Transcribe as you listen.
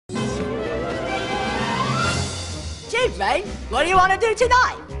evening. What do you want to do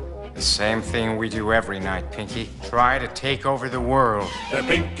tonight? The same thing we do every night, Pinky. Try to take over the world. They're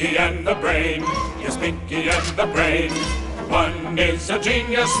Pinky and the Brain. Yes, Pinky and the Brain. One is a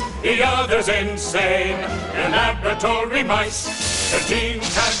genius, the other's insane. They're laboratory mice. Their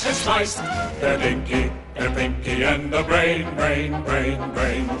genes have been spliced. They're Pinky, and the Brain. Brain, brain,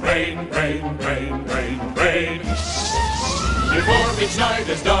 brain, brain, brain, brain, brain, brain. Before each night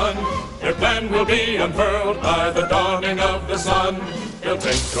is done, their plan will be unfurled by the dawning of the sun. They'll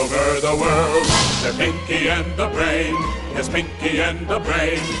take over the world. They're Pinky and the Brain. Yes, Pinky and the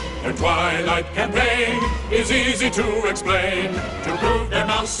Brain. Their twilight campaign is easy to explain. To prove their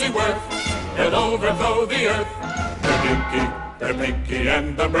mousy worth, they'll overthrow the earth. They're Pinky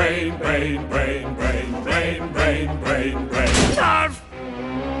and the Brain. Brain, brain, brain, brain, brain, brain, brain.